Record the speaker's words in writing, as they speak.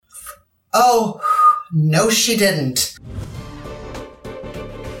Oh, no she didn't.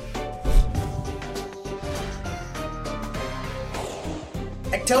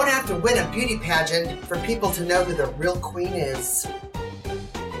 I don't have to win a beauty pageant for people to know who the real queen is.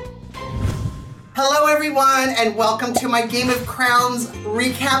 Hello everyone, and welcome to my Game of Crowns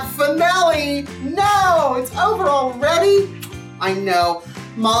recap finale. No, it's over already. I know,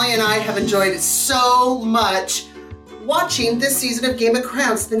 Molly and I have enjoyed so much watching this season of Game of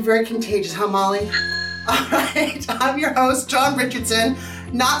Crowns. It's been very contagious, huh, Molly? All right, I'm your host, John Richardson.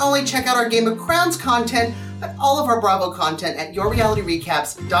 Not only check out our Game of Crowns content, but all of our Bravo content at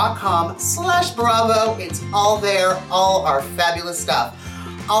yourrealityrecaps.com/Bravo. It's all there, all our fabulous stuff.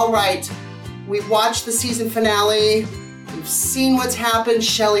 All right, we've watched the season finale. We've seen what's happened.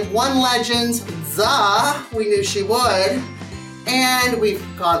 Shelley won Legends. We knew she would. And we've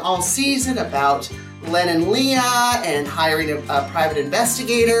gone all season about Lynne and Leah and hiring a private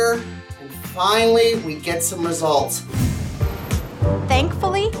investigator. And finally, we get some results.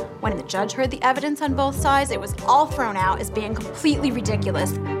 Thankfully, when the judge heard the evidence on both sides, it was all thrown out as being completely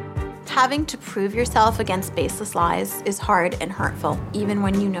ridiculous. Having to prove yourself against baseless lies is hard and hurtful, even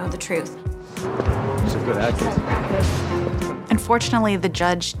when you know the truth. She's a good actress. Unfortunately, the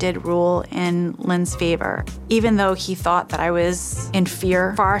judge did rule in Lynne's favor. Even though he thought that I was in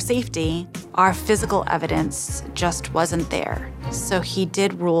fear for our safety, our physical evidence just wasn't there. So he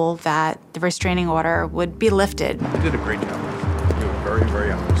did rule that the restraining order would be lifted. You did a great job. You were very,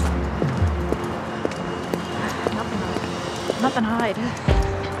 very honest. Nothing to hide.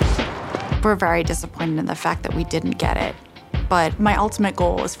 We're very disappointed in the fact that we didn't get it. But my ultimate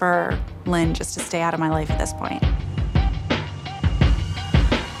goal is for Lynne just to stay out of my life at this point.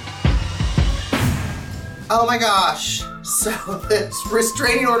 Oh my gosh. So this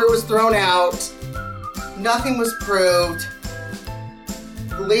restraining order was thrown out. Nothing was proved.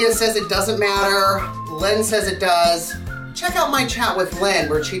 Leah says it doesn't matter. Lynne says it does. Check out my chat with Lynne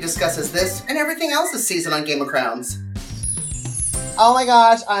where she discusses this and everything else this season on Game of Crowns. Oh my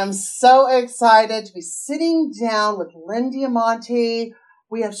gosh, I'm so excited to be sitting down with Lynne Diamante.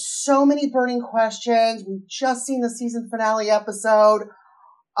 We have so many burning questions. We've just seen the season finale episode.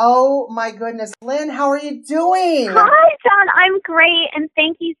 Oh my goodness. Lynne, how are you doing? Hi, John. I'm great, and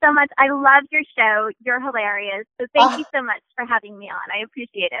thank you so much. I love your show. You're hilarious. So thank you so much for having me on. I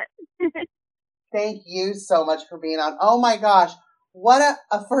appreciate it. Thank you so much for being on. Oh my gosh. What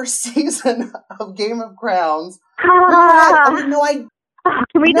a first season of Game of Crowns. I had no idea.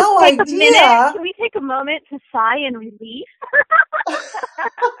 Can we just take a minute? Can we take a moment to sigh in relief?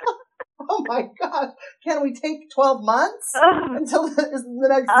 Oh my gosh. Can we take 12 months until the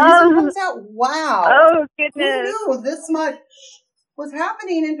next season comes out? Wow. Oh, goodness. Who knew this much was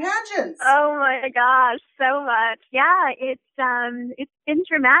happening in pageants? Oh my gosh, so much. Yeah, it's been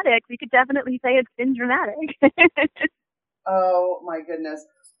dramatic. We could definitely say it's been dramatic. Oh my goodness.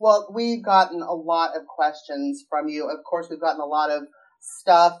 Well, we've gotten a lot of questions from you. Of course, we've gotten a lot of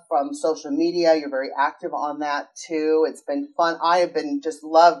stuff from social media. You're very active on that too. It's been fun. I have been just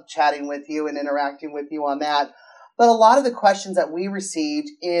loved chatting with you and interacting with you on that. But a lot of the questions that we received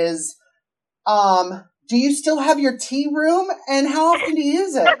is, do you still have your tea room and how often do you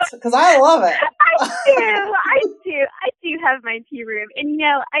use it? Because I love it. I do have my tea room. And you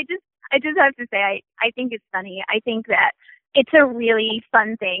know, I just have to say, I think it's funny. I think that it's a really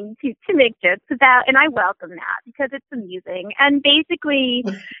fun thing to make jokes about, and I welcome that because it's amusing. And basically,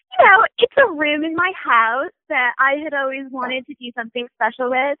 you know, it's a room in my house that I had always wanted to do something special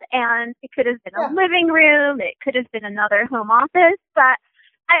with, and it could have been a living room, it could have been another home office, but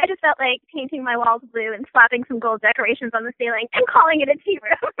I just felt like painting my walls blue and slapping some gold decorations on the ceiling and calling it a tea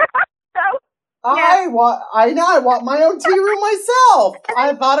room. So, yeah. I want my own tea room myself.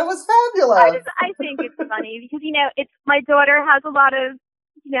 I thought it was fabulous. I think it's funny because, you know, my daughter has a lot of,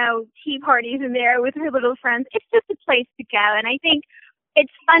 you know, tea parties in there with her little friends. It's just a place to go. And I think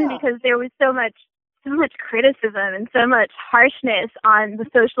it's fun because there was so much criticism and so much harshness on the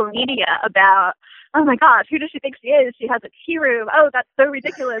social media about, oh my gosh, who does she think she is? She has a tea room. Oh, that's so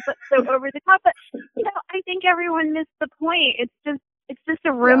ridiculous. That's so over the top. But, you know, I think everyone missed the point. It's just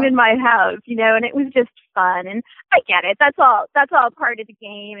a room in my house, you know, and it was just fun. And I get it. That's all part of the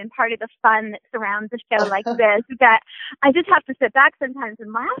game and part of the fun that surrounds a show like this. That I just have to sit back sometimes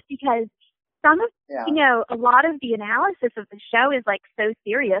and laugh because some of, you know, a lot of the analysis of the show is like so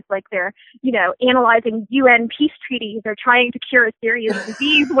serious. Like they're, you know, analyzing UN peace treaties or trying to cure a serious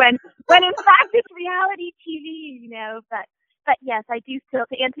disease when in fact it's reality TV, you know, but But yes, I do still,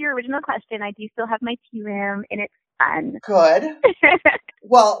 to answer your original question, I do still have my tea room, and it's fun. Good.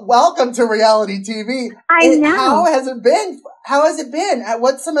 Well, welcome to reality TV. I know. How has it been? How has it been?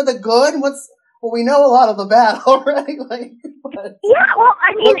 What's some of the good? Well, we know a lot of the bad already. Yeah, well,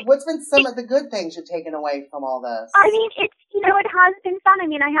 I mean, what's been some of the good things you've taken away from all this? I mean, it's, it has been fun. I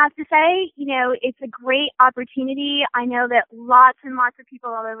mean, I have to say, it's a great opportunity. I know that lots and lots of people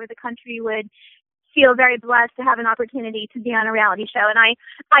all over the country would feel very blessed to have an opportunity to be on a reality show. And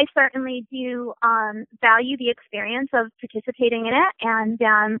I certainly do value the experience of participating in it. And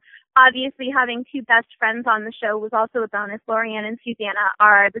obviously having two best friends on the show was also a bonus. Lorianne and Susanna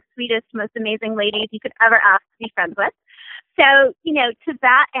are the sweetest, most amazing ladies you could ever ask to be friends with. So, to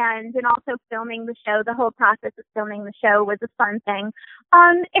that end, and also filming the show, the whole process of filming the show was a fun thing.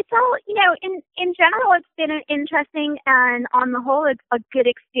 It's all, in general, it's been an interesting and on the whole, a good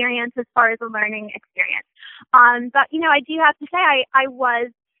experience as far as a learning experience. But, I do have to say I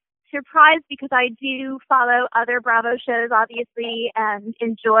was surprised because I do follow other Bravo shows, obviously, and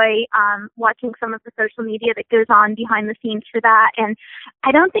enjoy watching some of the social media that goes on behind the scenes for that. And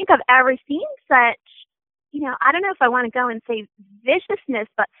I don't think I've ever seen such, I don't know if I want to go and say viciousness,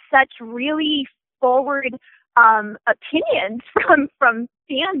 but such really forward opinions from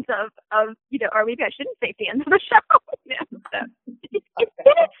fans of or maybe I shouldn't say fans of the show. So it's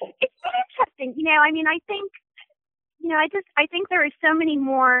been interesting. I mean, I think there are so many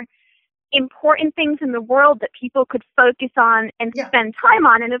more important things in the world that people could focus on and spend time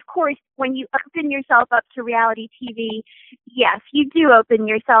on. And of course, when you open yourself up to reality TV, yes, you do open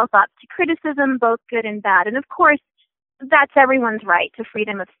yourself up to criticism, both good and bad. And of course, that's everyone's right to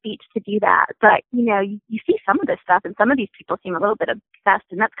freedom of speech to do that. But, you see some of this stuff and some of these people seem a little bit obsessed,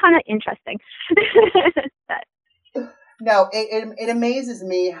 and that's kind of interesting. No, it amazes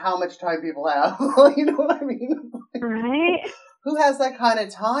me how much time people have. You know what I mean? Right. Who has that kind of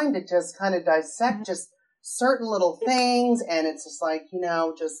time to just kind of dissect just certain little things? And it's just like,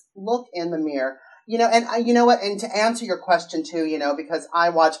 just look in the mirror, and you know what? And to answer your question too, because I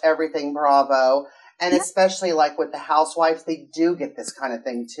watch everything Bravo, and especially like with the housewives, they do get this kind of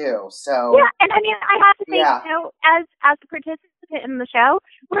thing too. So yeah, and I mean, I have to say, as a participant in the show,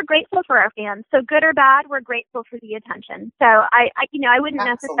 we're grateful for our fans. So good or bad, we're grateful for the attention. So I wouldn't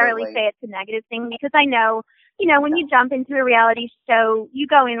necessarily say it's a negative thing, because I know, when you jump into a reality show, you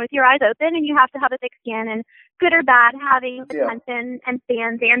go in with your eyes open and you have to have a thick skin, and good or bad, having attention and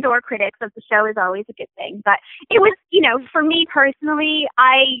fans and or critics of the show is always a good thing. But it was, for me personally,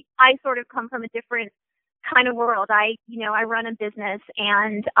 I sort of come from a different kind of world. I run a business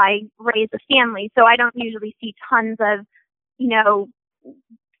and I raise a family, so I don't usually see tons of,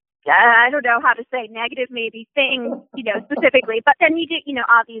 I don't know how to say negative maybe things, specifically, but then you do,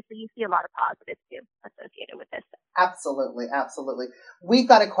 obviously you see a lot of positives too associated with this. Absolutely. Absolutely. We've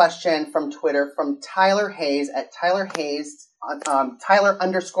got a question from Twitter from Tyler Hayes at Tyler _Hayes.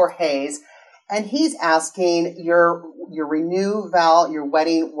 And he's asking, your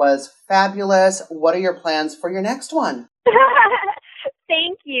wedding was fabulous. What are your plans for your next one?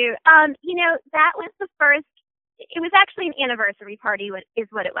 Thank you. That was the first. It was actually an anniversary party, is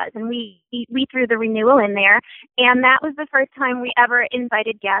what it was, and we threw the renewal in there, and that was the first time we ever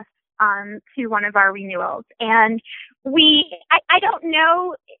invited guests to one of our renewals. And I don't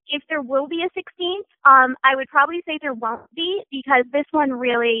know if there will be a 16th. I would probably say there won't be, because this one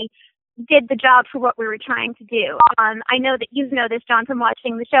really did the job for what we were trying to do. I know that you know this, John, from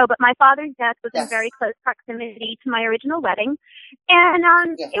watching the show, but my father's death was in very close proximity to my original wedding.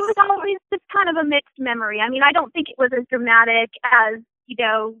 And it was always just kind of a mixed memory. I mean, I don't think it was as dramatic as,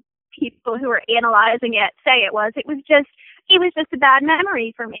 people who are analyzing it say it was. It was just a bad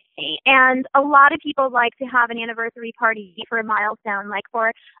memory for me. And a lot of people like to have an anniversary party for a milestone, like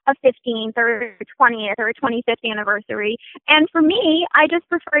for a 15th or 20th or a 25th anniversary. And for me, I just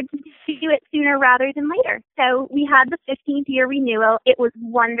preferred to do it sooner rather than later. So we had the 15th year renewal. It was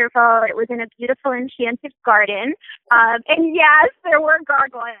wonderful. It was in a beautiful enchanted garden. And yes, there were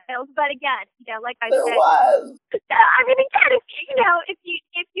gargoyles. But again, like I said, I mean, again,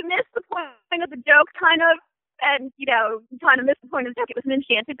 if you miss the point of the joke, kind of, and, kind of missed the point of the joke. It was an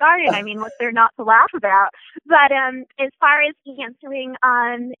enchanted garden. I mean, what's there not to laugh about? But as far as answering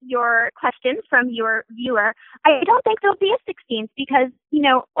your question from your viewer, I don't think there'll be a 16th, because,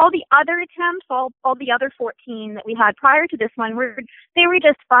 all the other attempts, all the other 14 that we had prior to this one, they were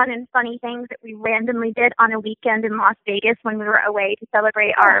just fun and funny things that we randomly did on a weekend in Las Vegas when we were away to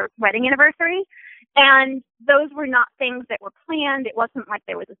celebrate our wedding anniversary. And those were not things that were planned. It wasn't like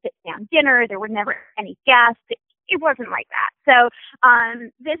there was a sit-down dinner. There were never any guests. It wasn't like that. So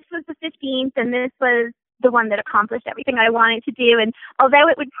this was the 15th, and this was, the one that accomplished everything I wanted to do. And although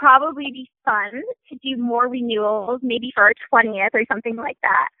it would probably be fun to do more renewals, maybe for our 20th or something like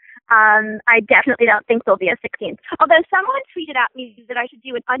that, I definitely don't think there'll be a 16th. Although someone tweeted at me that I should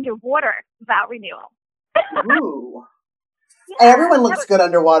do an underwater vow renewal. Ooh. Yeah, everyone looks good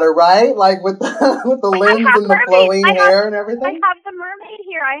underwater, right? Like with the lens and the flowing hair and everything. I have the mermaid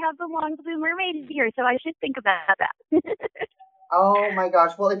here. I have the long blue mermaid here, so I should think about that. Oh my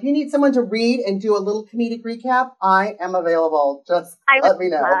gosh. Well, if you need someone to read and do a little comedic recap, I am available. Just let me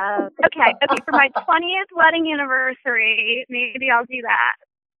know. Okay. For my 20th wedding anniversary, maybe I'll do that.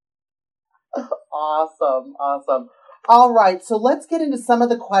 Awesome. All right. So let's get into some of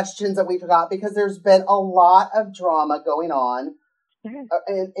the questions that we've got, because there's been a lot of drama going on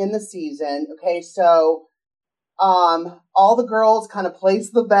in the season. Okay. So all the girls kind of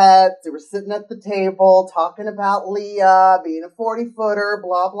placed the bets. They were sitting at the table talking about Leah being a 40-footer,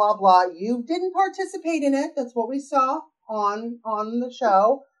 blah, blah, blah. You didn't participate in it. That's what we saw on the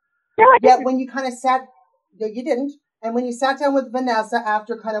show. No, I didn't. Yet when you kind of you didn't. And when you sat down with Vanessa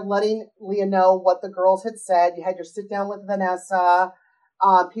after kind of letting Leah know what the girls had said, you had your sit down with Vanessa.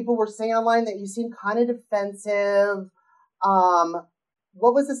 People were saying online that you seemed kind of defensive.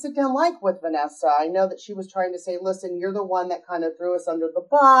 What was the sit down like with Vanessa? I know that she was trying to say, listen, you're the one that kind of threw us under the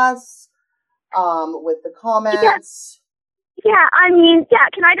bus with the comments. Yeah,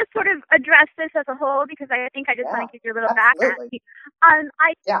 can I just sort of address this as a whole, because I think I just want to give you a little background.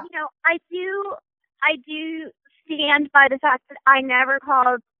 I do stand by the fact that I never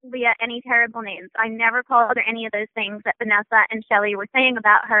called Leah any terrible names. I never called her any of those things that Vanessa and Shelley were saying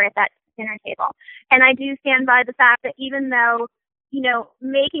about her at that dinner table. And I do stand by the fact that even though,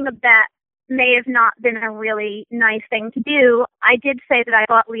 making a bet may have not been a really nice thing to do, I did say that I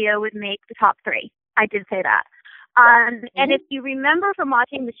thought Leah would make the top 3. I did say that. And if you remember from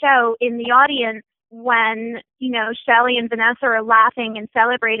watching the show, in the audience, when, Shelley and Vanessa are laughing and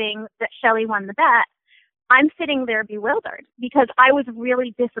celebrating that Shelley won the bet, I'm sitting there bewildered, because I was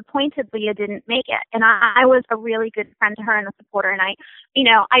really disappointed Leah didn't make it. And I was a really good friend to her and a supporter. And I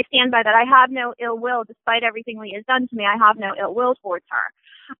stand by that. I have no ill will, despite everything Leah's done to me. I have no ill will towards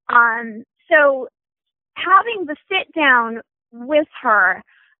her. So having the sit down with her,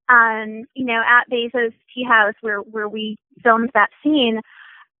 at Bezos' tea house where we filmed that scene,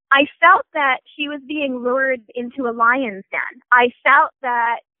 I felt that she was being lured into a lion's den. I felt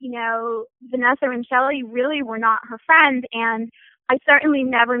that, Vanessa and Shelley really were not her friend, and I certainly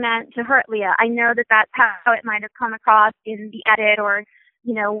never meant to hurt Leah. I know that that's how it might have come across in the edit or,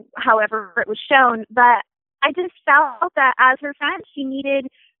 however it was shown, but I just felt that as her friend, she needed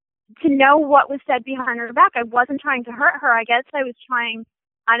to know what was said behind her back. I wasn't trying to hurt her. I guess I was trying,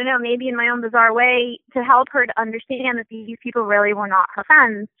 I don't know, maybe in my own bizarre way, to help her to understand that these people really were not her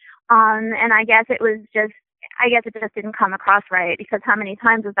friends. And I guess it just didn't come across right, because how many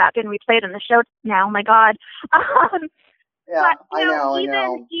times has that been replayed on the show now? Oh my God. Yeah, but, I know.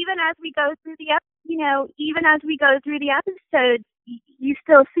 Even as we go through the episode, you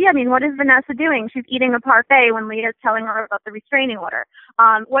still see, what is Vanessa doing? She's eating a parfait when Leah's telling her about the restraining order.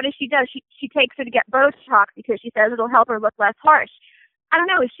 What does she do? She takes her to get Botox because she says it'll help her look less harsh. I don't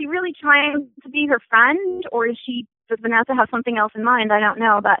know. Is she really trying to be her friend, or does Vanessa have something else in mind? I don't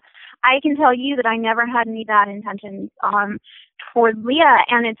know, but I can tell you that I never had any bad intentions toward Leah,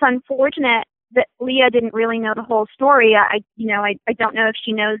 and it's unfortunate that Leah didn't really know the whole story. I don't know if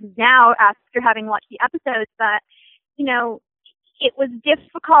she knows now after having watched the episodes, but it was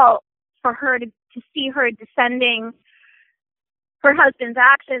difficult for her to see her defending her husband's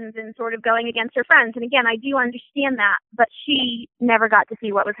actions and sort of going against her friends. And again, I do understand that, but she never got to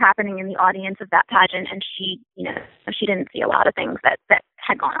see what was happening in the audience of that pageant, and she didn't see a lot of things that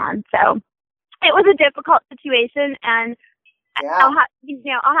had gone on. So it was a difficult situation, and I'll have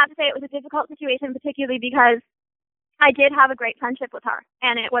to say it was a difficult situation, particularly because I did have a great friendship with her,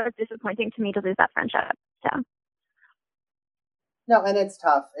 and it was disappointing to me to lose that friendship. So. No, and it's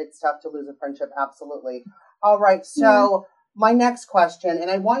tough. It's tough to lose a friendship, absolutely. All right, so my next question,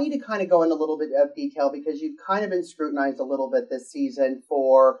 and I want you to kind of go in a little bit of detail, because you've kind of been scrutinized a little bit this season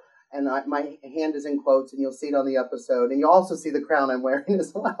my hand is in quotes, and you'll see it on the episode, and you'll also see the crown I'm wearing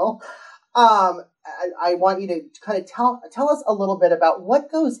as well. I want you to kind of tell us a little bit about what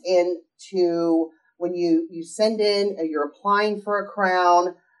goes into when you send in, you're applying for a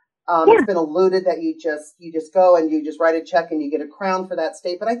crown. It's been alluded that you just go and you just write a check and you get a crown for that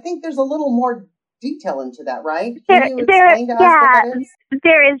state, but I think there's a little more detail into that, right? Can you explain to us what that is?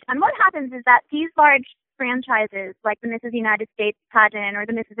 There is. And what happens is that these large franchises, like the Mrs. United States pageant or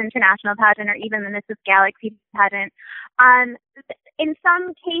the Mrs. International pageant or even the Mrs. Galaxy pageant, in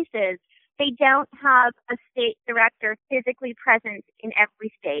some cases, they don't have a state director physically present in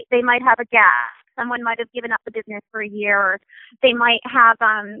every state. They might have a gap. Someone might have given up the business for a year, or they might have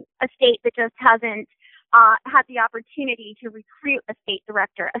a state that just hasn't had the opportunity to recruit a state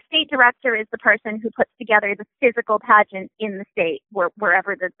director. A state director is the person who puts together the physical pageant in the state,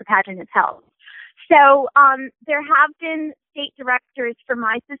 wherever the pageant is held. So there have been state directors for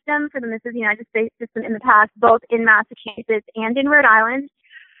my system, for the Mrs. United States system in the past, both in Massachusetts and in Rhode Island.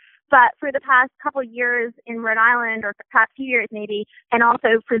 But for the past couple of years in Rhode Island, or for the past 2 years maybe, and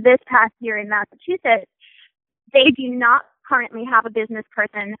also for this past year in Massachusetts, they do not currently have a business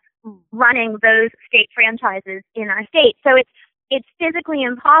person running those state franchises in our state. So it's physically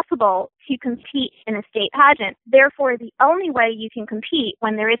impossible to compete in a state pageant. Therefore, the only way you can compete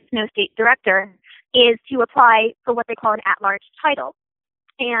when there is no state director is to apply for what they call an at-large title.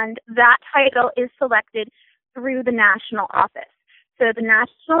 And that title is selected through the national office. So the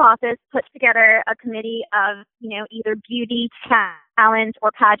national office puts together a committee of, either beauty, talent,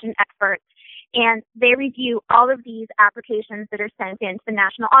 or pageant experts, and they review all of these applications that are sent into the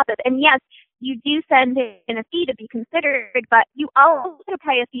national office. And yes, you do send in a fee to be considered, but you also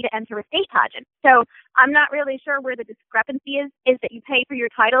pay a fee to enter a state pageant. So I'm not really sure where the discrepancy is that you pay for your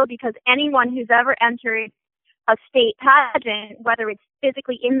title, because anyone who's ever entered a state pageant, whether it's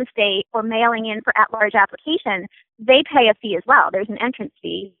physically in the state or mailing in for at-large application, they pay a fee as well. There's an entrance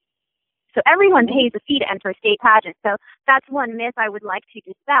fee. So everyone pays a fee to enter a state pageant. So that's one myth I would like to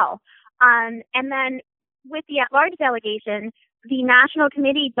dispel. And then with the at-large delegation, the national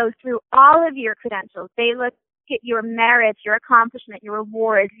committee goes through all of your credentials. They look at your merits, your accomplishment, your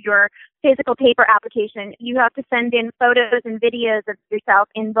awards, your physical paper application. You have to send in photos and videos of yourself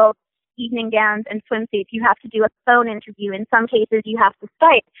in both evening gowns and swimsuits. You have to do a phone interview. In some cases, you have to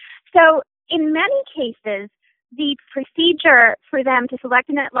Skype. So in many cases, the procedure for them to select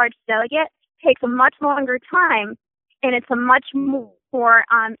an at-large delegate takes a much longer time, and it's a much more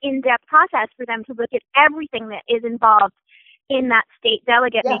in-depth process for them to look at everything that is involved in that state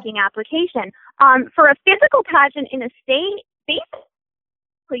delegate making application. For a physical pageant in a state, basically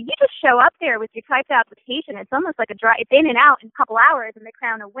you just show up there with your typed application. It's almost like it's in and out in a couple hours, and they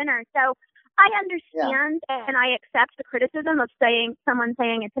crown a winner. So I understand and I accept the criticism of someone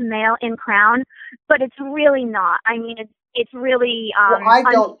saying it's a mail-in crown, but it's really not. I mean, it's really I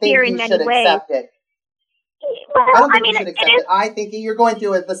don't think unfair you in many should ways. accept it. Well, I don't think you should accept it. I think you're going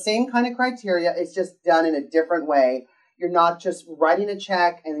through the same kind of criteria. It's just done in a different way. You're not just writing a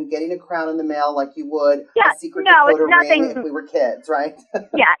check and getting a crown in the mail like you would a secret Dakota ring if we were kids, right?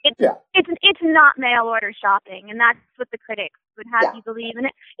 It's not mail order shopping, and that's what the critics would have you believe. And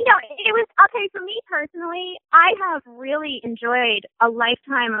it was, I'll tell you, for me personally, I have really enjoyed a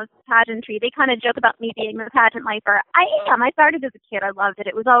lifetime of pageantry. They kind of joke about me being a pageant lifer. I am. I started as a kid. I loved it.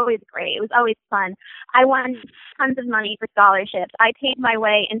 It was always great. It was always fun. I won tons of money for scholarships. I paid my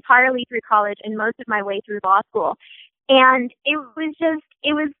way entirely through college and most of my way through law school. And it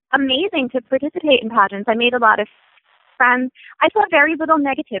was amazing to participate in pageants. I made a lot of friends. I saw very little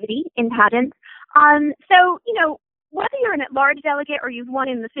negativity in pageants. So, whether you're an at-large delegate or you've won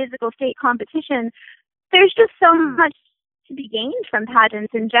in the physical state competition, there's just so much to be gained from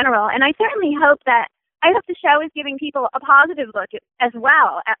pageants in general. And I certainly hope the show is giving people a positive look as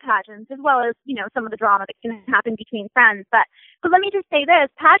well at pageants, as well as, some of the drama that can happen between friends. But let me just say this,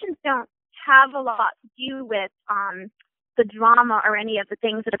 pageants don't have a lot to do with the drama or any of the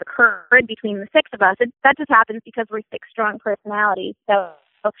things that have occurred between the six of us. That just happens because we're six strong personalities. So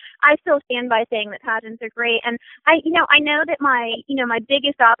I still stand by saying that pageants are great. And I know that my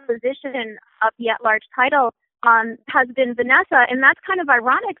biggest opposition of the at-large title has been Vanessa, and that's kind of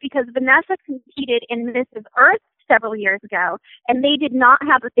ironic because Vanessa competed in Mrs. Earth several years ago, and they did not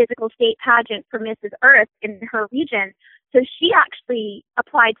have a physical state pageant for Mrs. Earth in her region. So she actually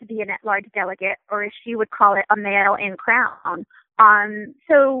applied to be an at-large delegate, or as she would call it, a mail-in crown.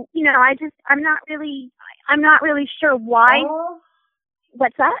 So I'm not really sure why.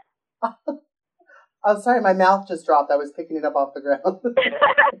 What's that? I'm sorry, my mouth just dropped. I was picking it up off the ground.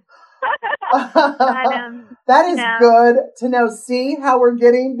 That is good to know. See how we're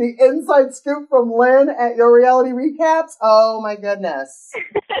getting the inside scoop from Lynne at your reality recaps? Oh my goodness.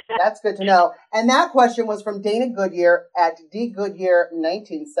 That's good to know. And that question was from Dana Goodyear at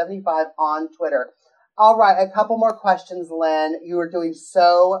dgoodyear1975 on Twitter. All right, a couple more questions, Lynne. You are doing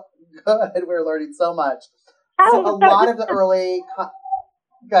so good. We're learning so much. So a lot of the early...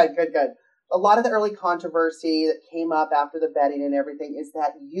 Good. A lot of the early controversy that came up after the betting and everything is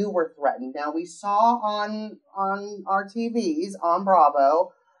that you were threatened. Now, we saw on our TVs, on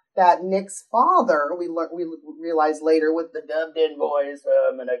Bravo, that Nick's father, we realized later with the dubbed-in voice,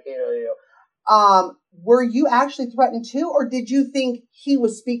 I'm going to kill you, Were you actually threatened too, or did you think he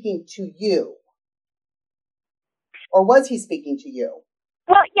was speaking to you? Or was he speaking to you?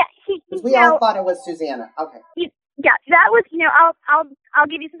 Well, yeah, Because we all thought it was Susanna. Okay. Yeah, that was, I'll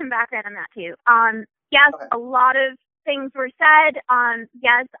give you some background on that too. Yes, Okay. a lot of things were said.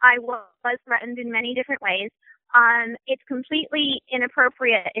 Yes, I was threatened in many different ways. It's completely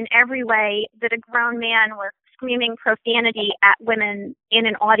inappropriate in every way that a grown man was screaming profanity at women in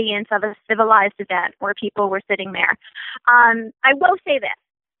an audience of a civilized event where people were sitting there. I will say this.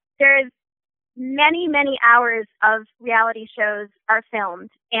 There's many, many hours of reality shows are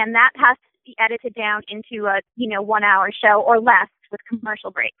filmed, and that has to be edited down into a, 1 hour show or less with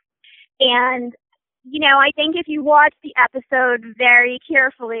commercial breaks. And, I think if you watch the episode very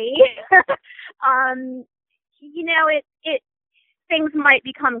carefully, things might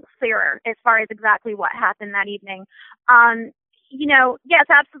become clearer as far as exactly what happened that evening. Yes,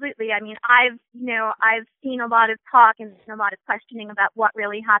 absolutely. I mean, I've seen a lot of talk and a lot of questioning about what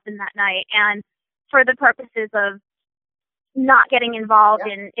really happened that night. And for the purposes of not getting involved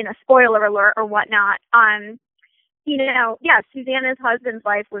in a spoiler alert or whatnot, yes, Susanna's husband's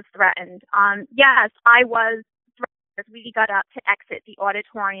life was threatened. Yes, I was threatened as we got up to exit the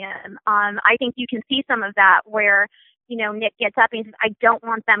auditorium. I think you can see some of that where, Nick gets up and he says, I don't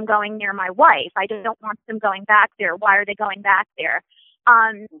want them going near my wife. I don't want them going back there. Why are they going back there?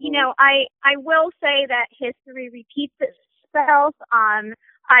 I will say that history repeats itself.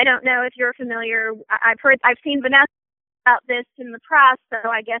 I don't know if you're familiar. I've seen Vanessa about this in the press, so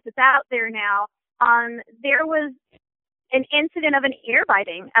I guess it's out there now. There was an incident of an ear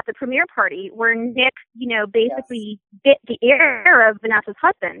biting at the premiere party where Nick, basically bit the ear of Vanessa's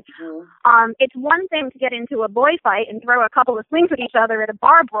husband. Mm-hmm. It's one thing to get into a boy fight and throw a couple of swings at each other at a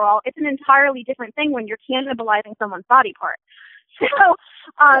bar brawl. It's an entirely different thing when you're cannibalizing someone's body part. So,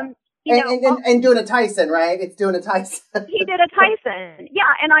 and doing a Tyson, right? It's doing a Tyson. He did a Tyson.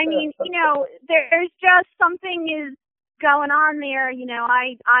 Yeah. And I mean, there's just something is going on there.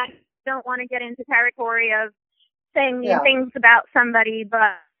 I don't want to get into territory of saying things about somebody,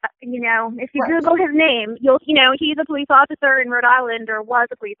 but if you Google his name, he's a police officer in Rhode Island, or was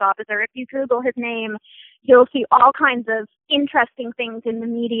a police officer. If you Google his name, you'll see all kinds of interesting things in the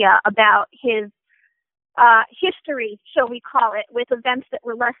media about his history, shall we call it, with events that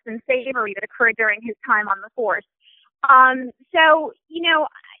were less than savory that occurred during his time on the force.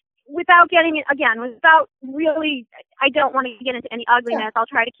 Without really, I don't want to get into any ugliness. I'll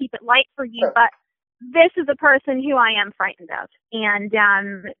try to keep it light for you, but this is a person who I am frightened of. And,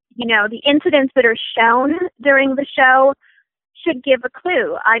 the incidents that are shown during the show should give a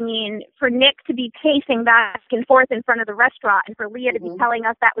clue. I mean, for Nick to be pacing back and forth in front of the restaurant and for Leah to be telling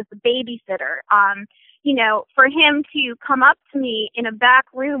us that was the babysitter, for him to come up to me in a back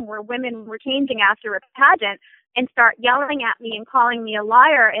room where women were changing after a pageant and start yelling at me and calling me a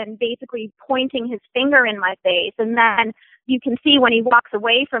liar and basically pointing his finger in my face. And then you can see when he walks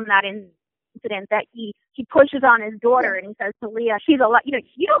away from that incident that he pushes on his daughter and he says to Leah, you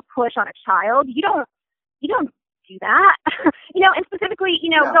don't push on a child. You don't do that. And specifically,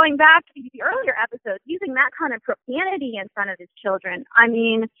 going back to the earlier episodes, using that kind of profanity in front of his children. I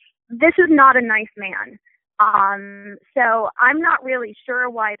mean, this is not a nice man. So I'm not really sure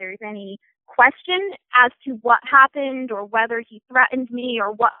why there's any question as to what happened or whether he threatened me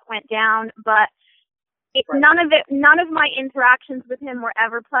or what went down, but none of my interactions with him were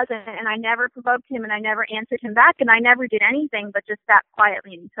ever pleasant, and I never provoked him and I never answered him back and I never did anything but just sat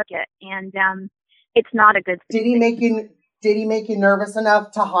quietly and took it. And it's not a good thing. Did he make you nervous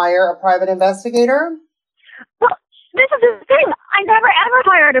enough to hire a private investigator? Well, this is the thing. I never ever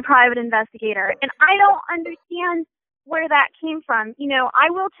hired a private investigator, and I don't understand where that came from. I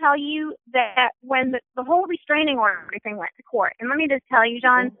will tell you that when the whole restraining order thing went to court, and let me just tell you,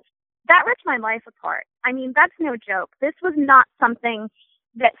 John, that ripped my life apart. I mean, that's no joke. This was not something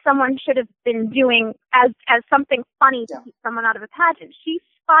that someone should have been doing as something funny to keep someone out of a pageant. She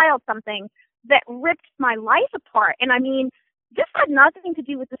filed something that ripped my life apart. And I mean, this had nothing to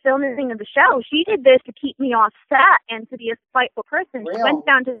do with the filming of the show. She did this to keep me off set and to be a spiteful person. She went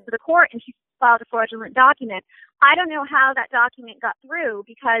down to the court and she filed a fraudulent document. I don't know how that document got through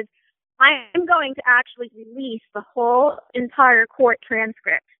because I'm going to actually release the whole entire court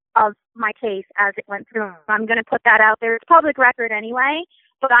transcript of my case as it went through. I'm going to put that out there. It's public record anyway,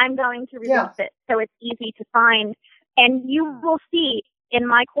 but I'm going to release it so it's easy to find. And you will see in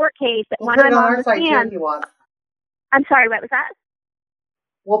my court case that when I'm on the stand, if you want. I'm sorry, what was that?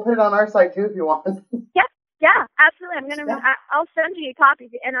 We'll put it on our site too if you want. Yeah, Yeah, absolutely. I'll send you a copy,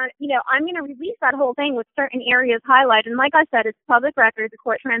 and I'm gonna release that whole thing with certain areas highlighted. And like I said, it's public record. The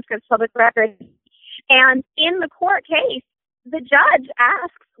court transcript's public record. And in the court case, the judge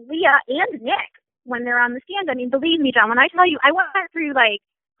asks Leah and Nick when they're on the stand. I mean, believe me, John, when I tell you, I went through it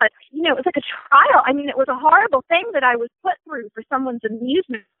was like a trial. I mean, it was a horrible thing that I was put through for someone's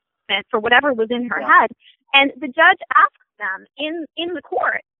amusement, for whatever was in her head. And the judge asks them in the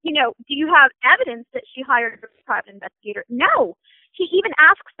court, do you have evidence that she hired a private investigator? No. He even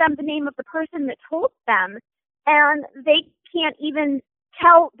asks them the name of the person that told them, and they can't even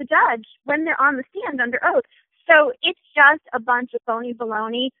tell the judge when they're on the stand under oath. So it's just a bunch of phony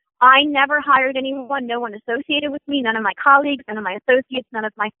baloney. I never hired anyone, no one associated with me, none of my colleagues, none of my associates, none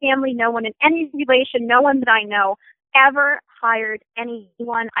of my family, no one in any relation, no one that I know ever hired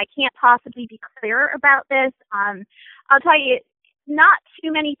anyone. I can't possibly be clearer about this. I'll tell you, not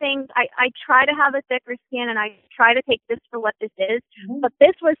too many things. I try to have a thicker skin, and I try to take this for what this is, but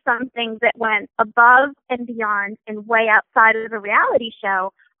this was something that went above and beyond and way outside of a reality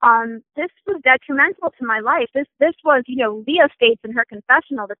show. This was detrimental to my life. This was, Leah states in her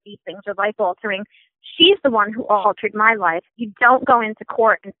confessional that these things are life-altering. She's the one who altered my life. You don't go into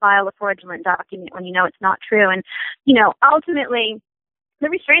court and file a fraudulent document when you know it's not true. And, ultimately, the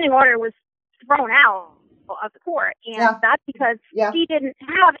restraining order was thrown out of the court, and that's because she didn't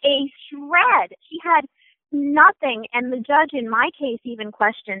have a shred. She had nothing, and the judge in my case even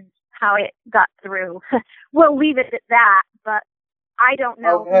questioned how it got through. We'll leave it at that, but I don't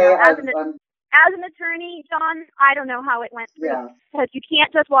know. Okay, as an attorney, John, I don't know how it went through, because you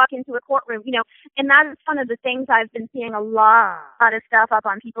can't just walk into a courtroom, and that is one of the things I've been seeing a lot of stuff up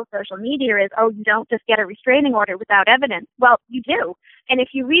on people's social media is, you don't just get a restraining order without evidence. Well, you do. And if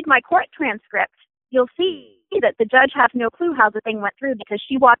you read my court transcript, you'll see that the judge has no clue how the thing went through, because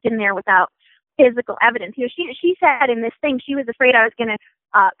she walked in there without physical evidence. She said in this thing she was afraid I was going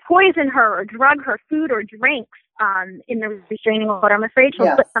to poison her or drug her food or drinks in the restraining order. I'm afraid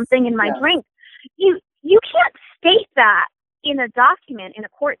she'll put something in my drink. You can't state that in a document, in a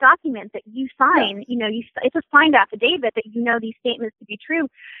court document that you sign. It's a signed affidavit that these statements to be true.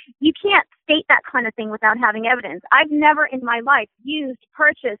 You can't state that kind of thing without having evidence. I've never in my life used,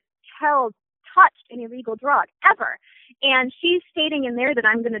 purchased, held, touched an illegal drug ever. And she's stating in there that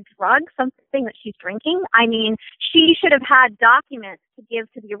I'm going to drug something that she's drinking. I mean, she should have had documents to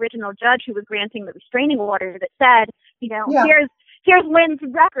give to the original judge who was granting the restraining order that said, here's Lynne's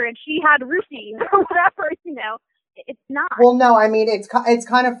record. She had roofie or whatever, It's not. Well, no, I mean, it's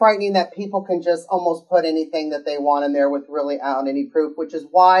kind of frightening that people can just almost put anything that they want in there without any proof, which is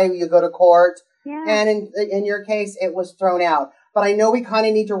why you go to court. Yeah. And in your case, it was thrown out. But I know we kind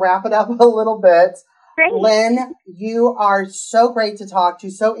of need to wrap it up a little bit. Great. Lynne, you are so great to talk to,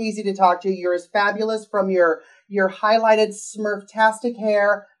 so easy to talk to. You're as fabulous from your highlighted Smurf-tastic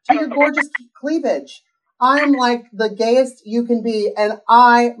hair to your gorgeous cleavage. I'm like the gayest you can be, and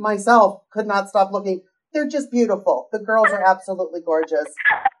I myself could not stop looking. They're just beautiful. The girls are absolutely gorgeous.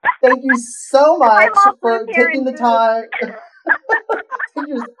 Thank you so much for taking the time.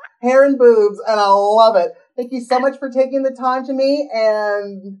 Just hair and boobs, and I love it. Thank you so much for taking the time to me,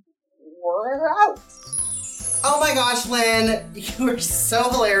 and we're out. Oh my gosh, Lynne, you were so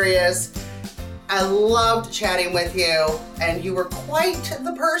hilarious. I loved chatting with you, and you were quite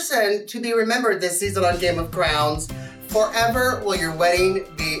the person to be remembered this season on Game of Crowns. Forever will your wedding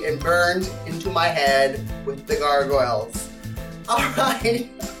be burned into my head with the gargoyles. All right,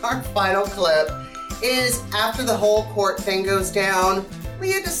 our final clip is after the whole court thing goes down,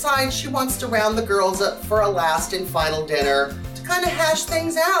 Leah decides she wants to round the girls up for a last and final dinner to kind of hash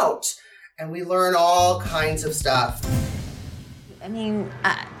things out. And we learn all kinds of stuff. I mean,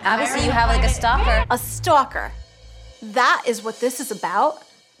 obviously you have like a stalker. A stalker. That is what this is about?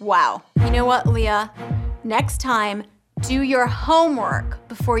 Wow. You know what, Leah? Next time, do your homework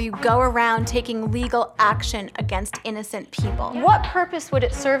before you go around taking legal action against innocent people. What purpose would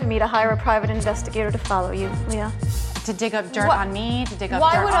it serve me to hire a private investigator to follow you, Leah? To dig up dirt on me, to dig up dirt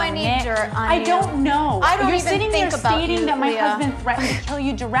on Nick. Why would I need dirt on you? I don't know. I don't You're even sitting think there about stating you, that my Leah. husband threatened to kill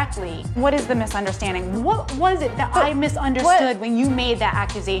you directly. What is the misunderstanding? What was it that I misunderstood when you made that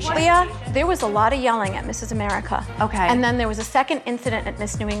accusation? Leah, there was a lot of yelling at Mrs. America. Okay. And then there was a second incident at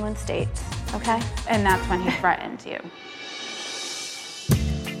Miss New England State, okay? And that's when he threatened you.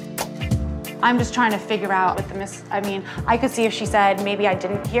 I'm just trying to figure out what I could see if she said, maybe I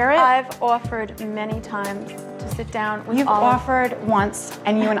didn't hear it. I've offered many times to sit down with You've offered once,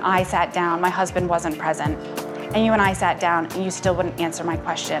 and you and I sat down. My husband wasn't present. And you and I sat down, and you still wouldn't answer my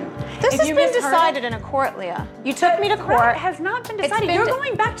question. This has been decided in a court, Leah. You took me to court. It has not been decided. You're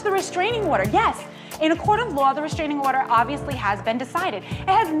going back to the restraining order. Yes, In a court of law, the restraining order obviously has been decided. It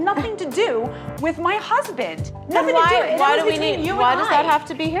has nothing to do with my husband. Nothing to do. Why does that have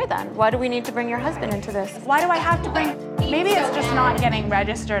to be here then? Why do we need to bring your husband into this? Why do I have to bring? Maybe it's just not getting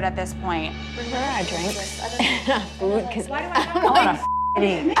registered at this point. Where are our drinks? Food, because I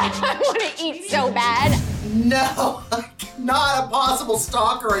want to eat so bad. No, not a possible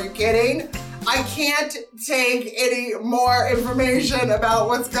stalker, are you kidding? I can't take any more information about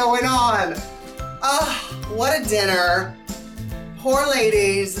what's going on. What a dinner. Poor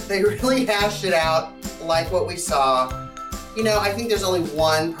ladies, they really hashed it out like what we saw. You know, I think there's only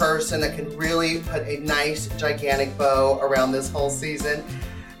one person that can really put a nice, gigantic bow around this whole season.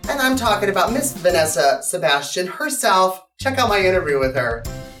 And I'm talking about Miss Vanessa Sebastian herself. Check out my interview with her.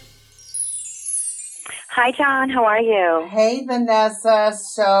 Hi, John. How are you? Hey, Vanessa.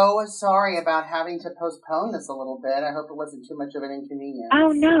 So sorry about having to postpone this a little bit. I hope it wasn't too much of an inconvenience.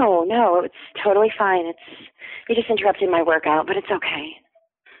 Oh, no. It's totally fine. You just interrupted my workout, but it's okay.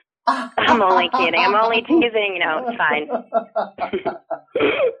 I'm only kidding. I'm only teasing. It's fine.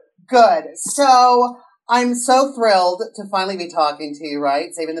 Good. So I'm so thrilled to finally be talking to you,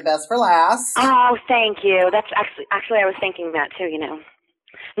 right? Saving the best for last. Oh, thank you. That's actually I was thinking that too,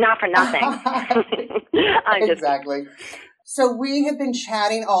 Not for nothing. Exactly. So we have been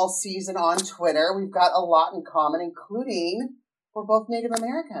chatting all season on Twitter. We've got a lot in common, including we're both Native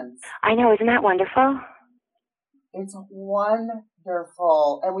Americans. I know. Isn't that wonderful? It's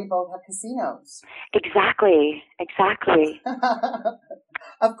wonderful. And we both have casinos. Exactly.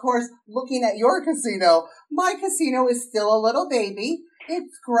 Of course, looking at your casino, my casino is still a little baby.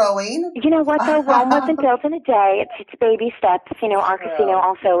 It's growing. You know what, though? Rome wasn't built in a day. It's baby steps. Our casino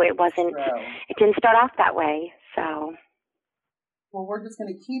also, it didn't start off that way, so. Well, we're just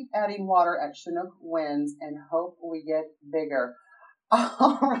going to keep adding water at Chinook Winds and hope we get bigger.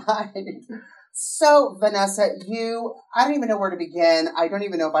 All right. So, Vanessa, I don't even know where to begin. I don't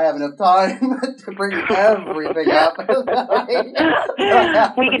even know if I have enough time to bring everything up.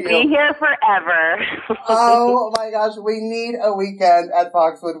 We could be here forever. Oh my gosh, we need a weekend at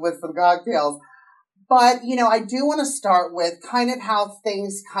Foxwood with some cocktails. But, I do want to start with kind of how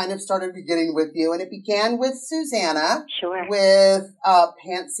things kind of started beginning with you. And it began with Susanna. Sure. With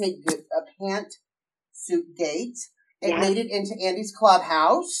Pantsuit Gate. It made it into Andy's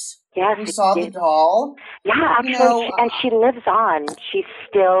clubhouse. Yes, we saw the doll. Yeah, actually, and she lives on. She's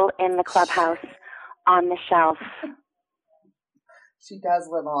still in the clubhouse on the shelf. She does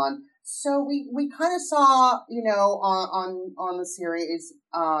live on. So we kind of saw, on the series,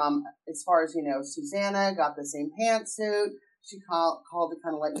 as far as, Susanna got the same pantsuit. She called to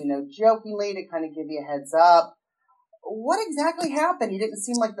kind of let you know jokingly to kind of give you a heads up. What exactly happened? You didn't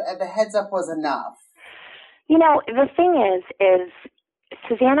seem like the heads up was enough. The thing is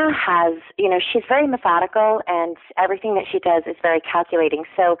Susanna has, she's very methodical and everything that she does is very calculating.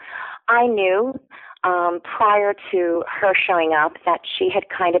 So I knew prior to her showing up that she had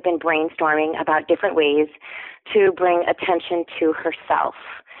kind of been brainstorming about different ways to bring attention to herself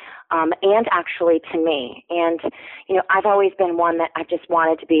and actually to me. And, I've always been one that I just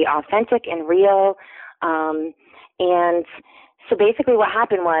wanted to be authentic and real. And so basically what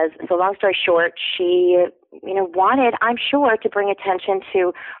happened was, so long story short, she wanted, I'm sure, to bring attention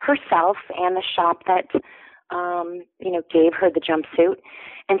to herself and the shop that, gave her the jumpsuit.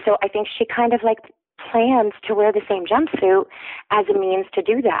 And so I think she kind of plans to wear the same jumpsuit as a means to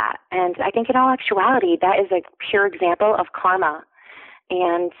do that. And I think in all actuality, that is a pure example of karma.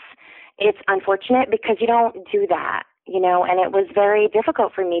 And it's unfortunate because you don't do that, and it was very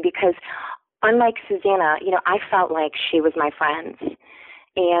difficult for me because unlike Susanna, I felt like she was my friend.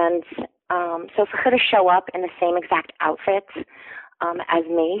 And so for her to show up in the same exact outfit as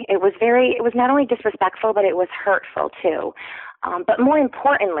me, it was not only disrespectful, but it was hurtful too. But more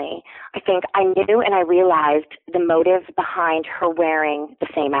importantly, I think I knew and I realized the motive behind her wearing the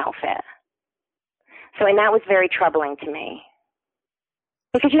same outfit. And that was very troubling to me.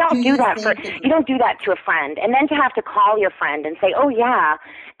 Because you don't do that to a friend, and then to have to call your friend and say, "Oh yeah,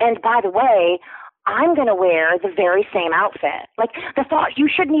 and by the way, I'm going to wear the very same outfit." The thought, you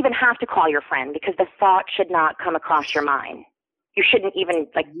shouldn't even have to call your friend because the thought should not come across your mind. You shouldn't even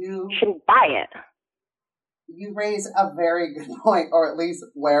you shouldn't buy it. You raise a very good point, or at least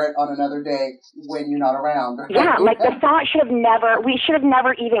wear it on another day when you're not around. Right? Yeah, the thought we should have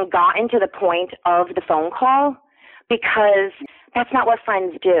never even gotten to the point of the phone call because that's not what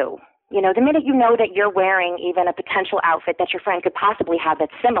friends do. The minute you know that you're wearing even a potential outfit that your friend could possibly have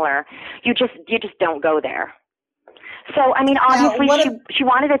that's similar, you just don't go there. So, I mean, obviously Now, she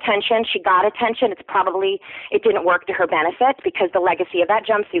wanted attention. She got attention. It didn't work to her benefit because the legacy of that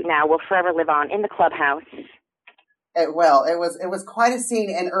jumpsuit now will forever live on in the clubhouse. It will. It was quite a scene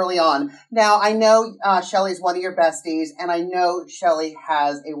and early on. Now, I know Shelly's one of your besties, and I know Shelly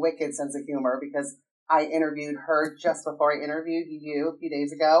has a wicked sense of humor because I interviewed her just before I interviewed you a few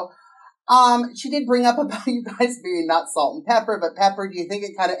days ago. She did bring up about you guys being not salt and pepper, but pepper. Do you think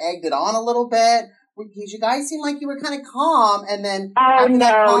it kind of egged it on a little bit? Because you guys seemed like you were kind of calm, and then no. I don't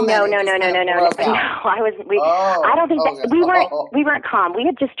think we weren't calm. We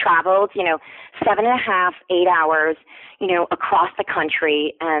had just traveled, 7.5, 8 hours, across the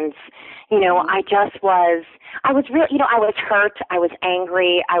country, and I was hurt, I was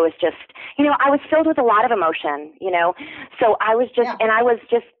angry, I was just, I was filled with a lot of emotion, so I was just, and I was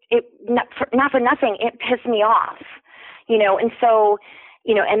just, not for nothing, it pissed me off, and so.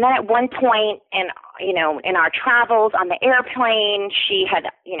 And then at one point in our travels on the airplane, she had,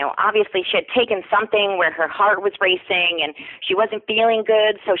 obviously she had taken something where her heart was racing and she wasn't feeling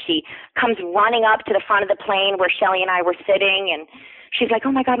good. So she comes running up to the front of the plane where Shelly and I were sitting, and she's like,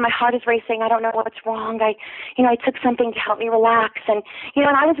 "Oh my God, my heart is racing. I don't know what's wrong. I took something to help me relax." And,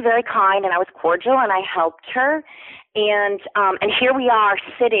 and I was very kind and I was cordial and I helped her. And here we are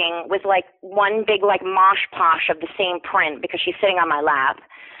sitting with like one big like mosh posh of the same print because she's sitting on my lap.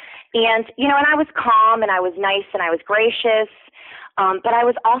 And, and I was calm and I was nice and I was gracious. But I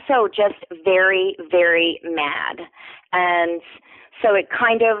was also just very, very mad. And so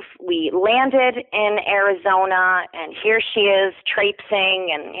we landed in Arizona and here she is traipsing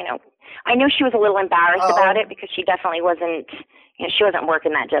and, I knew she was a little embarrassed about it because she definitely wasn't, she wasn't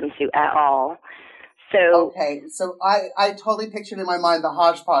working that jumpsuit at all. So, okay, so I totally pictured in my mind the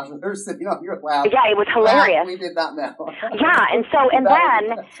hodgepodge with her sitting on your lap. Yeah, it was hilarious. We did not know. Yeah, and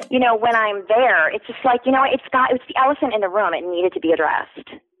then, when I'm there, it's just like, it's the elephant in the room. It needed to be addressed.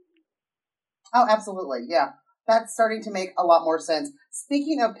 Oh, absolutely, yeah. That's starting to make a lot more sense.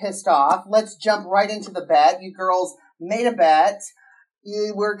 Speaking of pissed off, let's jump right into the bet. You girls made a bet.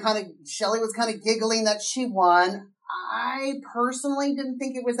 Shelly was kind of giggling that she won. I personally didn't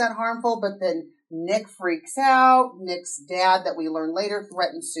think it was that harmful, but then Nick freaks out. Nick's dad, that we learn later,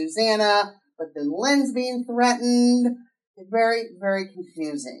 threatens Susanna, but then Lynne's being threatened. Very, very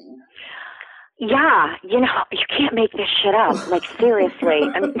confusing. Yeah, you can't make this shit up. Like, seriously.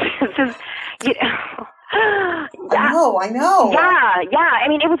 I mean, this is, I know. Yeah. I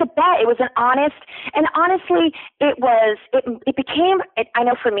mean, it was a bet. It was an honest, and honestly, it became, I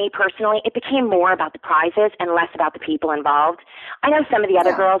know for me personally, it became more about the prizes and less about the people involved. I know some of the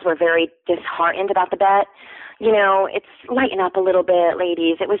other girls were very disheartened about the bet. It's lighten up a little bit,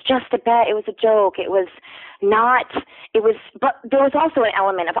 ladies. It was just a bet. It was a joke. But there was also an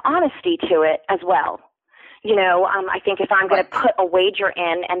element of honesty to it as well. I think if I'm going to put a wager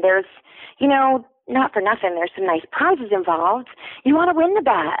in and there's, not for nothing, there's some nice prizes involved, you want to win the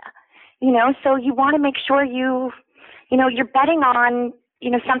bet, so you want to make sure you're betting on,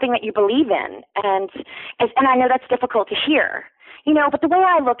 something that you believe in. And I know that's difficult to hear, but the way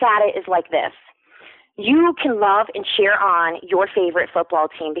I look at it is like this. You can love and cheer on your favorite football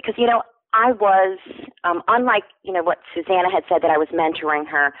team because, I was, unlike, what Susanna had said that I was mentoring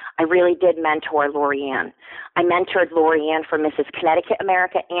her, I really did mentor Lorianne. I mentored Lorianne for Mrs. Connecticut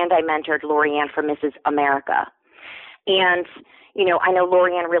America, and I mentored Lorianne for Mrs. America. And, I know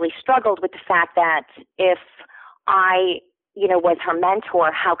Lorianne really struggled with the fact that if I, was her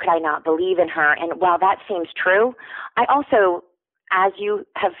mentor, how could I not believe in her? And while that seems true, I also, as you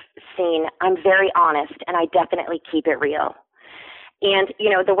have seen, I'm very honest, and I definitely keep it real. And,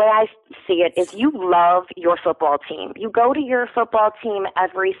 the way I see it is you love your football team. You go to your football team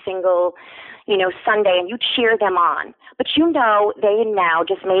every single, Sunday and you cheer them on. But they now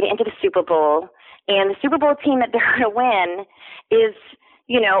just made it into the Super Bowl, and the Super Bowl team that they're going to win is,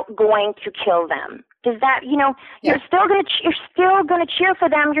 going to kill them. Does that, you're still going to cheer for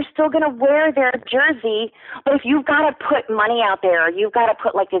them. You're still going to wear their jersey. But if you've got to put money out there, you've got to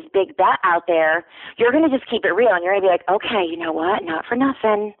put like this big bet out there, you're going to just keep it real. And you're going to be like, okay, you know what? Not for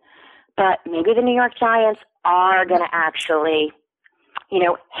nothing, but maybe the New York Giants are going to actually,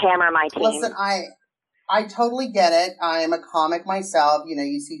 hammer my team. Listen, I totally get it. I am a comic myself.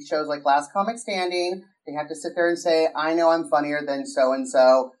 You see shows like Last Comic Standing. They have to sit there and say, I know I'm funnier than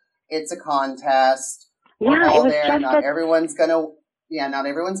so-and-so. It's a contest. Yeah, it was there. just not everyone's gonna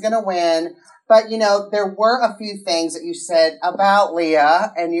win. But there were a few things that you said about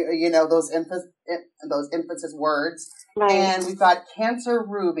Leah, and those emphasis words. Right. And we've got Cancer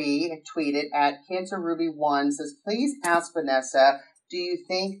Ruby tweeted at Cancer Ruby 1 says, please ask Vanessa, do you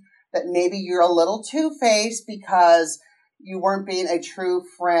think that maybe you're a little two-faced because you weren't being a true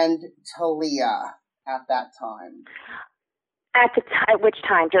friend to Leah at that time? At which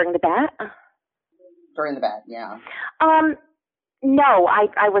time? During the bet? During the bet, yeah. No,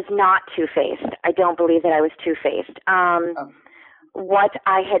 I was not two-faced. I don't believe that I was two-faced. What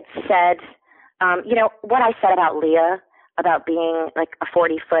I had said, what I said about Leah, about being like a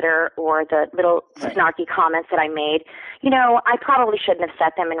 40-footer, or the little snarky comments that I made, I probably shouldn't have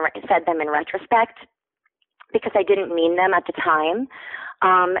said them in retrospect, because I didn't mean them at the time.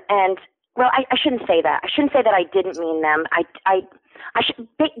 I shouldn't say that. I shouldn't say that I didn't mean them.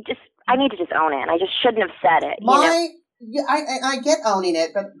 I need to just own it. I just shouldn't have said it. Yeah, I get owning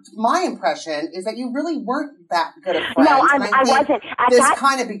it, but my impression is that you really weren't that good of friends. No, I wasn't. This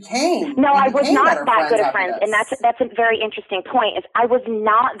kind of became. No, I was not that good of friends, and that's a very interesting point. Is I was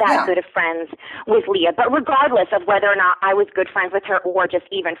not that good of friends with Leah, but regardless of whether or not I was good friends with her or just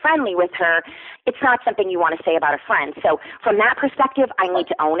even friendly with her, it's not something you want to say about a friend. So from that perspective, I need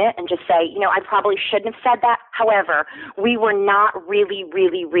to own it and just say, I probably shouldn't have said that. However, we were not really,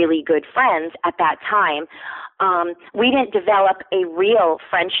 really, really good friends at that time. We didn't develop a real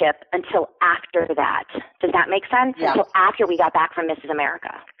friendship until after that. Does that make sense? Yeah. Until after we got back from Mrs. America.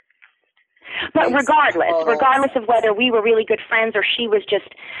 But regardless of whether we were really good friends or she was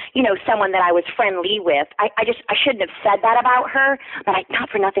just, someone that I was friendly with, I shouldn't have said that about her, but not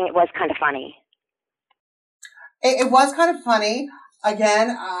for nothing, it was kind of funny. It was kind of funny. Again,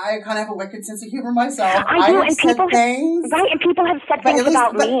 I kind of have a wicked sense of humor myself. I do, and people have said things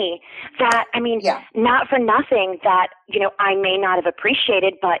about me that, not for nothing, that, I may not have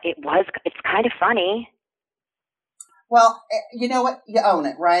appreciated, but it's kind of funny. Well, you know what? You own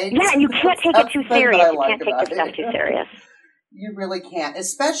it, right? Yeah, and you can't take it too serious. You can't take this stuff too serious. You really can't,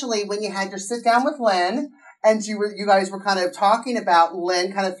 especially when you had your sit down with Lynne. And you guys were kind of talking about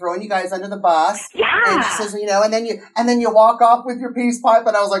Lynne kind of throwing you guys under the bus. Yeah. And she says, and then you walk off with your peace pipe,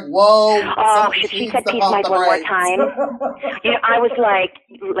 and I was like, whoa. Oh, she said peace pipe one more time. I was like,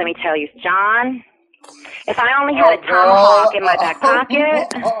 let me tell you, John, if I only had a tomahawk in my back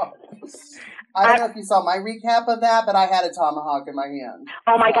pocket. I don't know if you saw my recap of that, but I had a tomahawk in my hand.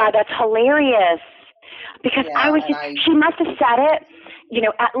 Oh my God, that's hilarious. Because she must have said it,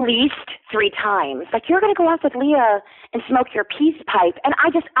 at least 3 times. Like, you're going to go off with Leah and smoke your peace pipe. And I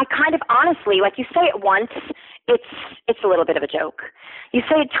kind of honestly, like, you say it once, it's a little bit of a joke. You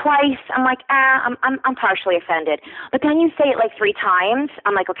say it twice, I'm like, I'm partially offended. But then you say it like 3 times,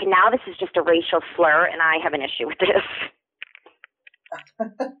 I'm like, okay, now this is just a racial slur, and I have an issue with this.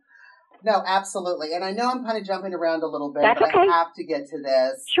 No, absolutely. And I know I'm kind of jumping around a little bit, but okay. I have to get to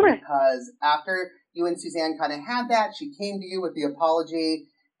this. Sure. Because after you and Suzanne kind of had that, she came to you with the apology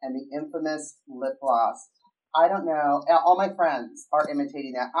and the infamous lip gloss. I don't know. All my friends are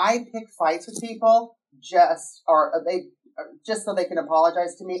imitating that. I pick fights with people just so they can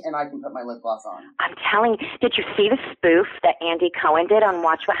apologize to me and I can put my lip gloss on. I'm telling you, did you see the spoof that Andy Cohen did on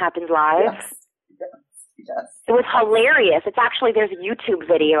Watch What Happens Live? Yes. It was hilarious. It's actually, there's a YouTube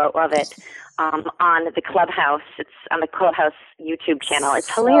video of it on the Clubhouse. It's on the Clubhouse YouTube channel. It's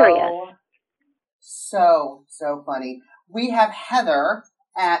hilarious. So funny. We have Heather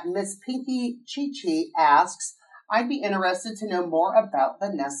at Miss Pinky Chi asks, I'd be interested to know more about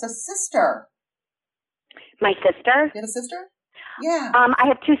Vanessa's sister. My sister? You have a sister? Yeah. I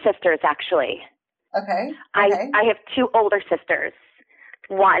have 2 sisters, actually. Okay. I have 2 older sisters.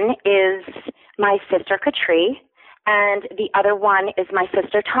 One is my sister Katri, and the other one is my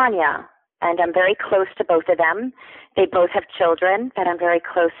sister Tanya. And I'm very close to both of them. They both have children that I'm very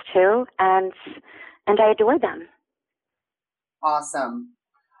close to, and I adore them. Awesome.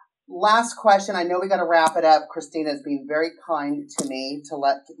 Last question. I know we got to wrap it up. Christina's been very kind to me to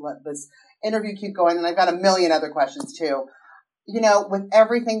let this interview keep going, and I've got a million other questions too. With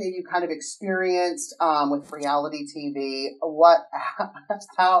everything that you kind of experienced with reality TV,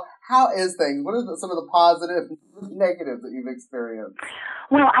 how is things? What are some of the positive and negatives that you've experienced?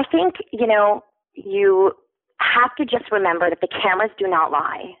 Well, I think, you have to just remember that the cameras do not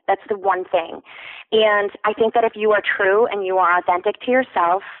lie. That's the one thing. And I think that if you are true and you are authentic to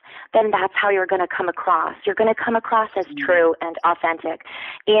yourself, then that's how you're going to come across. You're going to come across as true and authentic.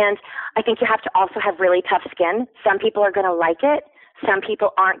 And I think you have to also have really tough skin. Some people are going to like it. Some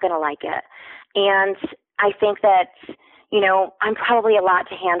people aren't going to like it. And I think that, I'm probably a lot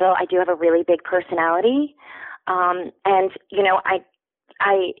to handle. I do have a really big personality.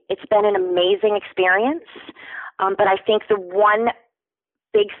 It's been an amazing experience. But I think the one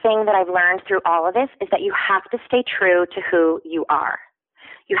big thing that I've learned through all of this is that you have to stay true to who you are.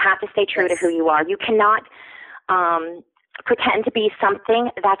 You have to stay true to who you are. You cannot pretend to be something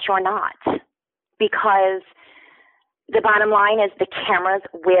that you're not, because the bottom line is the cameras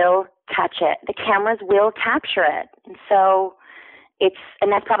will catch it. The cameras will capture it. And so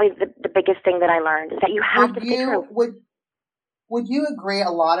and that's probably the biggest thing that I learned, is that you have to stay true. Would you agree,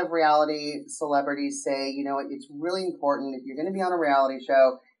 a lot of reality celebrities say, you know, it's really important, if you're going to be on a reality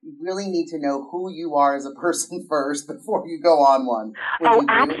show, you really need to know who you are as a person first before you go on one.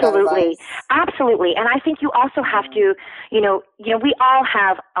 Absolutely. Absolutely. And I think you also have to, you know, we all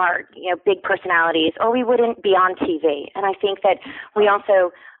have our, big personalities, or we wouldn't be on TV. And I think that we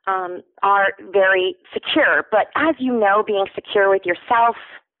also are very secure. But as you know, being secure with yourself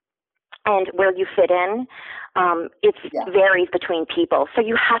and where you fit in, it varies between people. So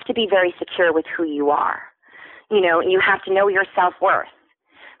you have to be very secure with who you are. You know, you have to know your self-worth,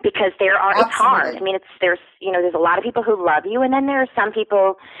 because it's hard. I mean, there's a lot of people who love you, and then there are some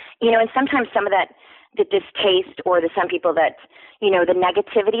people, and sometimes some of that, the distaste, or some people that, the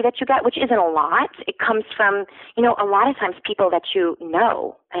negativity that you get, which isn't a lot, it comes from, a lot of times people that you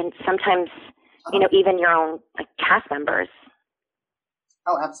know, and sometimes, even your own cast members.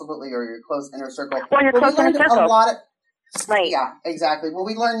 Oh, absolutely, or your close inner circle. Or your close inner circle. Right. Yeah, exactly. Well,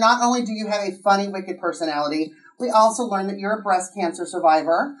 we learned not only do you have a funny, wicked personality, we also learned that you're a breast cancer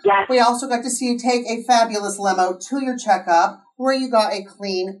survivor. Yes. We also got to see you take a fabulous limo to your checkup, where you got a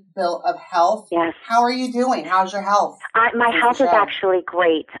clean bill of health. Yes. How are you doing? How's your health? My health is actually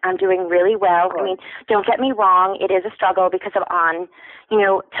great. I'm doing really well. Good. I mean, don't get me wrong. It is a struggle because I'm on,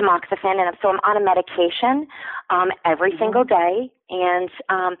 tamoxifen, and so I'm on a medication every single day. And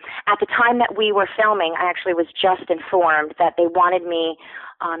at the time that we were filming, I actually was just informed that they wanted me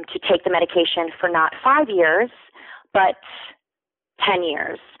to take the medication for not 5 years, but 10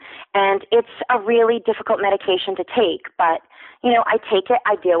 years. And it's a really difficult medication to take, but, I take it,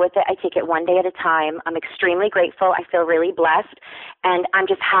 I deal with it, I take it one day at a time. I'm extremely grateful. I feel really blessed, and I'm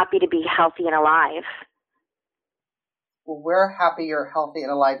just happy to be healthy and alive. Well, we're happy you're healthy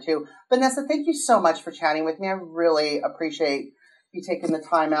and alive, too. Vanessa, thank you so much for chatting with me. I really appreciate you taking the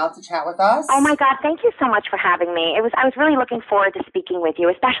time out to chat with us. Oh, my God, thank you so much for having me. I was really looking forward to speaking with you,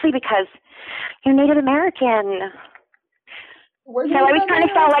 especially because you're Native American. So I always kind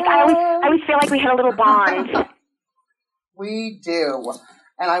of felt like I always feel like we had a little bond. We do.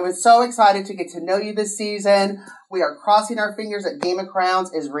 And I was so excited to get to know you this season. We are crossing our fingers that Game of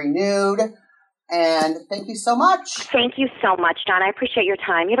Crowns is renewed. And thank you so much. Thank you so much, John. I appreciate your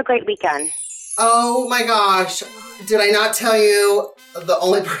time. You have a great weekend. Oh my gosh. Did I not tell you the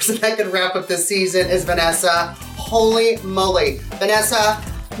only person that can wrap up this season is Vanessa? Holy moly. Vanessa,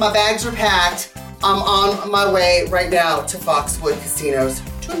 my bags are packed. I'm on my way right now to Foxwood Casinos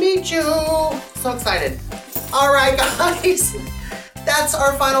to meet you. So excited. All right, guys. That's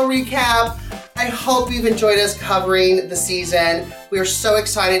our final recap. I hope you've enjoyed us covering the season. We are so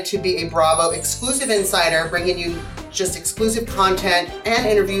excited to be a Bravo exclusive insider, bringing you just exclusive content and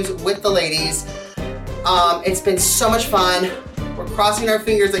interviews with the ladies. It's been so much fun. We're crossing our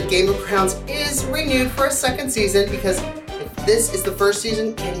fingers that Game of Crowns is renewed for a second season, because if this is the first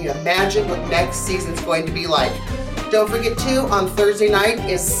season, can you imagine what next season's going to be like? Don't forget too, on Thursday night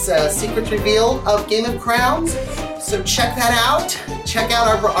is Secrets Reveal of Game of Crowns. So check that out. Check out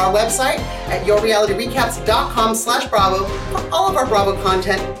our website at yourrealityrecaps.com/Bravo for all of our Bravo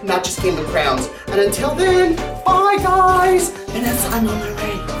content, not just Game of Crowns. And until then, bye guys. Vanessa, I'm on my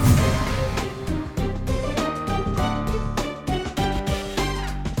way.